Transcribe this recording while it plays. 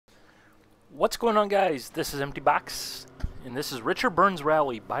What's going on, guys? This is Empty Box, and this is Richard Burns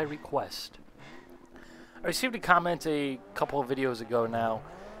Rally by request. I received a comment a couple of videos ago now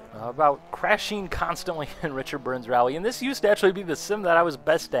about crashing constantly in Richard Burns Rally, and this used to actually be the sim that I was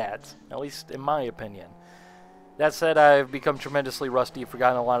best at least in my opinion. That said, I've become tremendously rusty,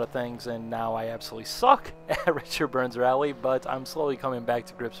 forgotten a lot of things, and now I absolutely suck at Richard Burns Rally, but I'm slowly coming back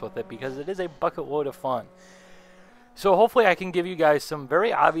to grips with it because it is a bucket load of fun. So hopefully I can give you guys some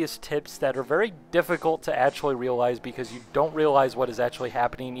very obvious tips that are very difficult to actually realize because you don't realize what is actually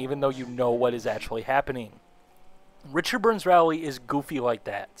happening even though you know what is actually happening. Richard Burns Rally is goofy like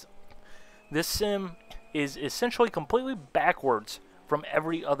that. This sim is essentially completely backwards from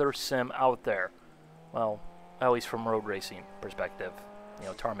every other sim out there. Well, at least from road racing perspective, you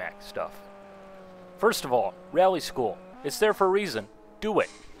know, tarmac stuff. First of all, rally school. It's there for a reason. Do it.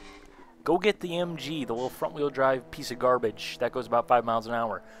 Go get the MG, the little front-wheel drive piece of garbage that goes about 5 miles an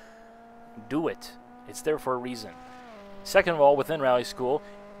hour. Do it. It's there for a reason. Second of all, within rally school,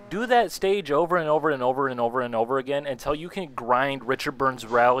 do that stage over and over and over and over and over again until you can grind Richard Burns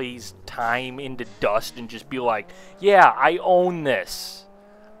Rally's time into dust and just be like, yeah, I own this.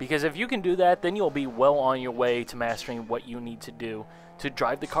 Because if you can do that, then you'll be well on your way to mastering what you need to do to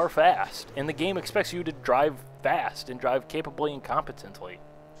drive the car fast. And the game expects you to drive fast and drive capably and competently.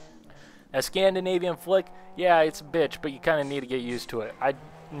 A Scandinavian flick, yeah, it's a bitch, but you kind of need to get used to it. I'm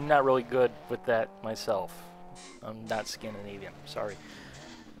not really good with that myself. I'm not Scandinavian, sorry.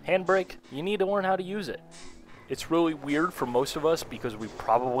 Handbrake, you need to learn how to use it. It's really weird for most of us because we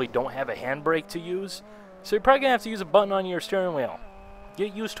probably don't have a handbrake to use, so you're probably going to have to use a button on your steering wheel.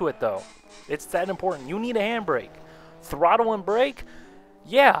 Get used to it, though. It's that important. You need a handbrake. Throttle and brake,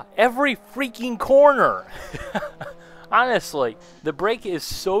 yeah, every freaking corner. Honestly, the brake is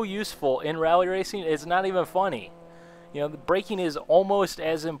so useful in rally racing, it's not even funny. You know, the braking is almost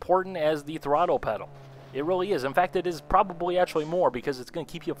as important as the throttle pedal. It really is. In fact, it is probably actually more because it's going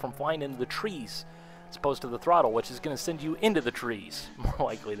to keep you from flying into the trees as opposed to the throttle, which is going to send you into the trees, more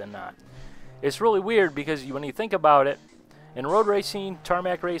likely than not. It's really weird because when you think about it, in road racing,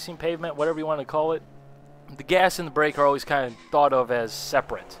 tarmac racing, pavement, whatever you want to call it, the gas and the brake are always kind of thought of as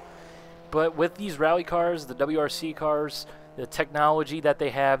separate. But with these rally cars, the WRC cars, the technology that they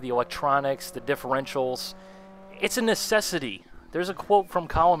have, the electronics, the differentials, it's a necessity. There's a quote from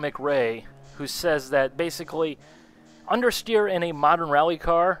Colin McRae who says that basically, understeer in a modern rally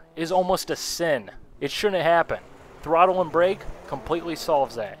car is almost a sin. It shouldn't happen. Throttle and brake completely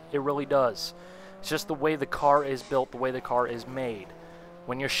solves that. It really does. It's just the way the car is built, the way the car is made.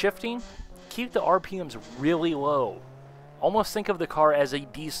 When you're shifting, keep the RPMs really low. Almost think of the car as a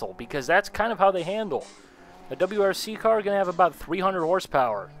diesel, because that's kind of how they handle. A WRC car is going to have about 300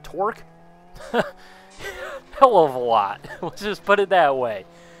 horsepower. Torque? Hell of a lot. Let's just put it that way.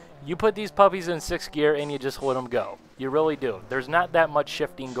 You put these puppies in 6th gear and you just let them go. You really do. There's not that much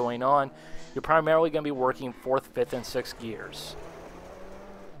shifting going on. You're primarily going to be working 4th, 5th, and 6th gears.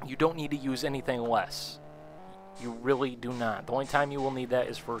 You don't need to use anything less. You really do not. The only time you will need that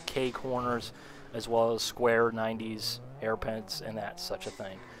is for K corners, as well as square 90s, hairpins, and that such a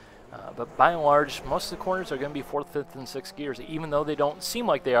thing. But by and large, most of the corners are going to be 4th, 5th, and 6th gears, even though they don't seem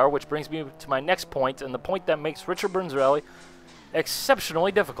like they are, which brings me to my next point, and the point that makes Richard Burns Rally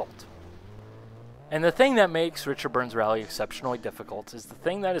exceptionally difficult. And the thing that makes Richard Burns Rally exceptionally difficult is the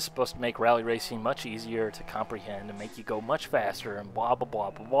thing that is supposed to make rally racing much easier to comprehend and make you go much faster and blah, blah,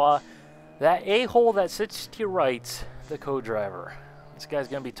 blah, blah, blah. That a-hole that sits to your right, the co-driver. This guy's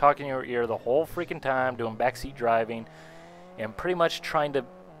going to be talking in your ear the whole freaking time, doing backseat driving, and pretty much trying to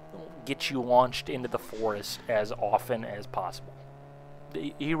get you launched into the forest as often as possible.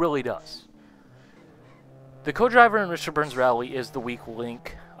 He really does. The co-driver in Richard Burns Rally is the weak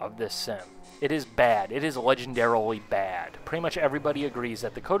link of this sim. It is bad. It is legendarily bad. Pretty much everybody agrees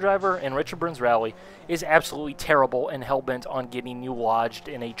that the co-driver in Richard Burns Rally is absolutely terrible and hell-bent on getting you lodged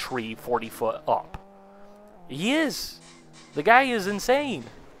in a tree 40 foot up. He is. The guy is insane.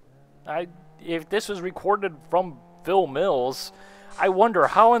 If this was recorded from Phil Mills, I wonder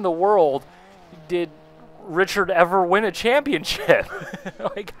how in the world did Richard ever win a championship?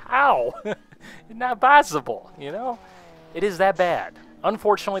 Like, how? Not possible, you know? It is that bad.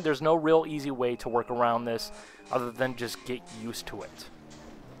 Unfortunately, there's no real easy way to work around this other than just get used to it.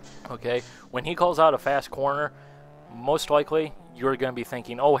 Okay? When he calls out a fast corner, most likely you're going to be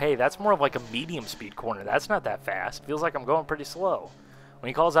thinking, oh, hey, that's more of like a medium speed corner. That's not that fast. Feels like I'm going pretty slow. When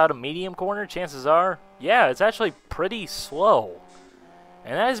he calls out a medium corner, chances are, yeah, it's actually pretty slow.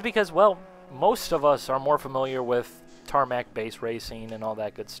 And that is because, well, most of us are more familiar with tarmac-based racing and all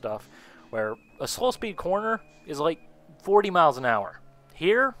that good stuff, where a slow speed corner is like 40 miles an hour.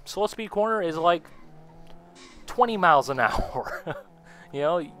 Here, slow speed corner is like 20 miles an hour. You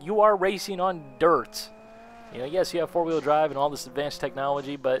know, you are racing on dirt. You know, yes, you have four-wheel drive and all this advanced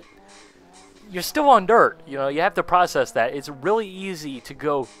technology, but you're still on dirt. You know, you have to process that. It's really easy to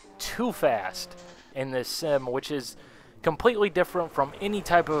go too fast in this sim, which is completely different from any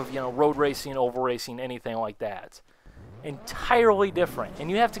type of, you know, road racing, oval racing, anything like that. Entirely different.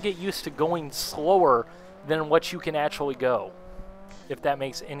 And you have to get used to going slower than what you can actually go, if that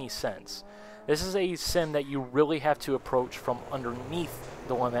makes any sense. This is a sim that you really have to approach from underneath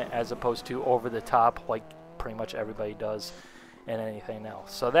the limit as opposed to over the top like pretty much everybody does in anything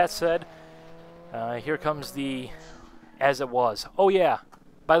else. So that said, here comes the as it was. Oh yeah,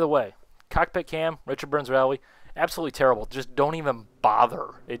 by the way, cockpit cam, Richard Burns Rally, absolutely terrible. Just don't even bother.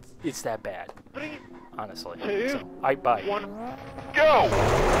 It's that bad. 3, honestly. 2, so, bye. 1, go!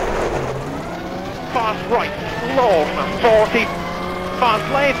 Fast right, long, 40. Fast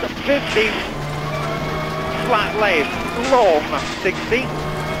left, 50. Flat left, long, 60.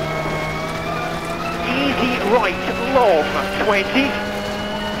 Easy right, long, 20.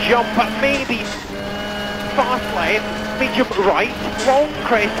 Jump maybe. Fast left, medium right, long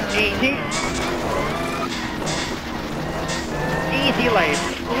crest, 80. Easy left,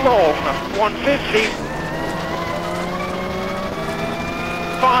 long, 150.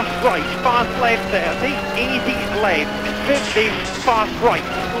 Fast right, fast left 30, easy left 50, fast right,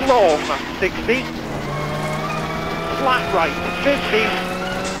 long 60, flat right 50,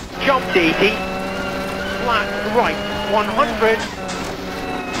 jumped 80, flat right 100,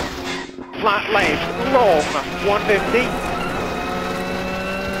 flat left, long 150,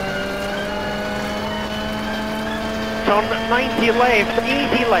 turn 90 left,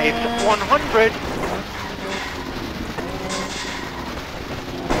 easy left 100,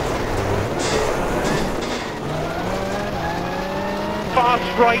 fast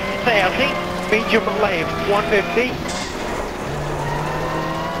right 30, medium left 150,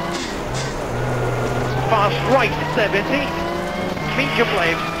 fast right 70, medium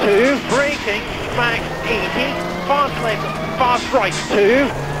left 2, braking, max 80, fast left, fast right 2,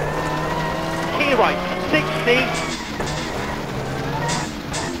 key right 60,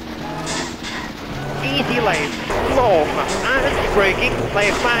 easy left, long, and braking,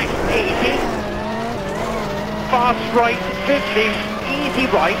 left max 80, fast right 50, easy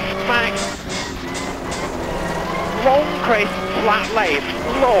right, max, long crest, flat left,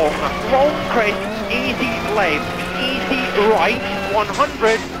 long crest, easy left, easy right,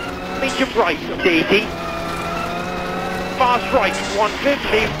 100, medium right, 80, fast right,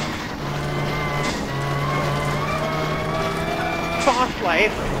 150, fast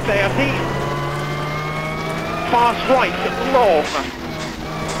left, 30, fast right, long,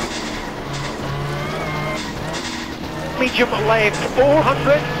 medium left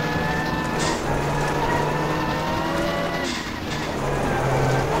 400,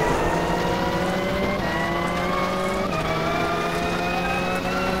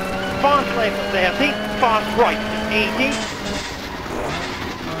 fast left 30, fast right 80,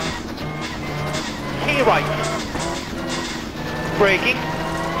 key right, braking,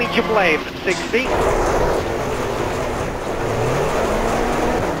 medium left 60,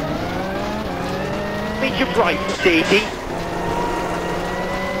 medium right 80,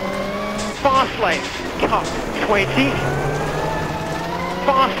 fast left cut 20,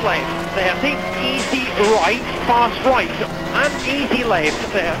 fast left 30, easy right, fast right and easy left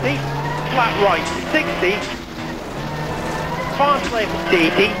 30, flat right 60, fast left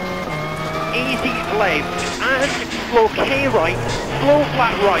 80, easy left and slow K right, slow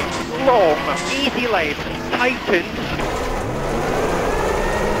flat right, long, easy left, tightened,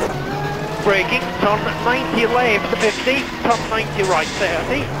 braking, turn 90 left 50, turn 90 right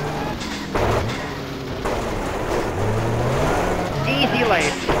 30, easy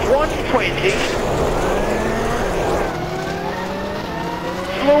left 120,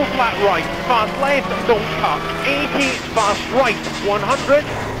 slow flat right, fast left, don't cut, 80, fast right 100,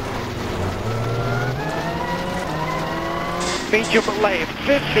 medium left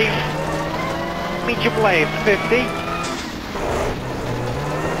 50, medium left 50,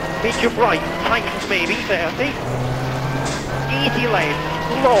 medium right, tight maybe, 30, easy left,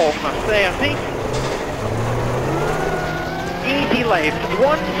 long, 30, easy left,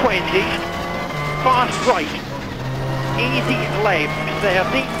 120, fast right, easy left,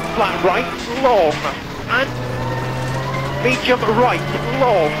 30, flat right, long, and medium right,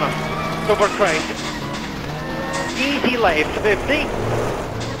 long, over crest, easy left, 50,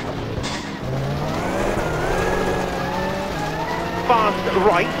 fast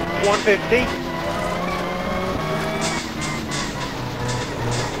right, 150,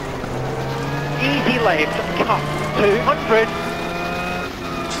 left, cut, 200.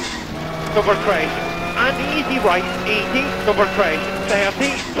 Double crest, and easy right, 80, double crest, 30,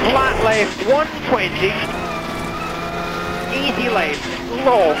 flat left, 120. Easy left,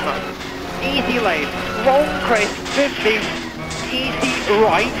 long, easy left, long crest, 50. Easy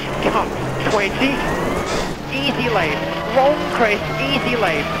right, cut, 20. Easy left, long crest, easy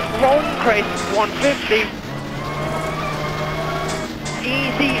left, long crest, 150.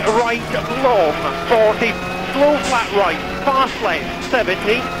 Easy right, long, 40. Slow flat right, fast left,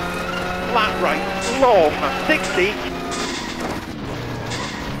 70. Flat right, long, 60.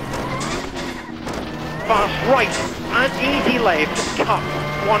 Fast right, and easy left, cut,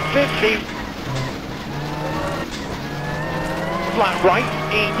 150. Flat right,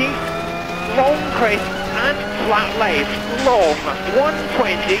 80. Long crest, and flat left, long,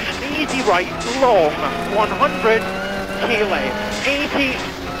 120. Easy right, long, 100. K left, 80.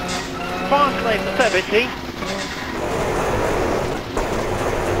 Fast left, 70.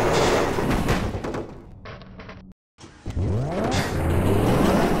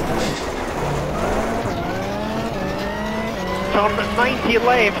 Turn 90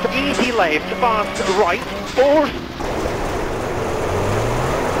 left, easy left, fast right, 4.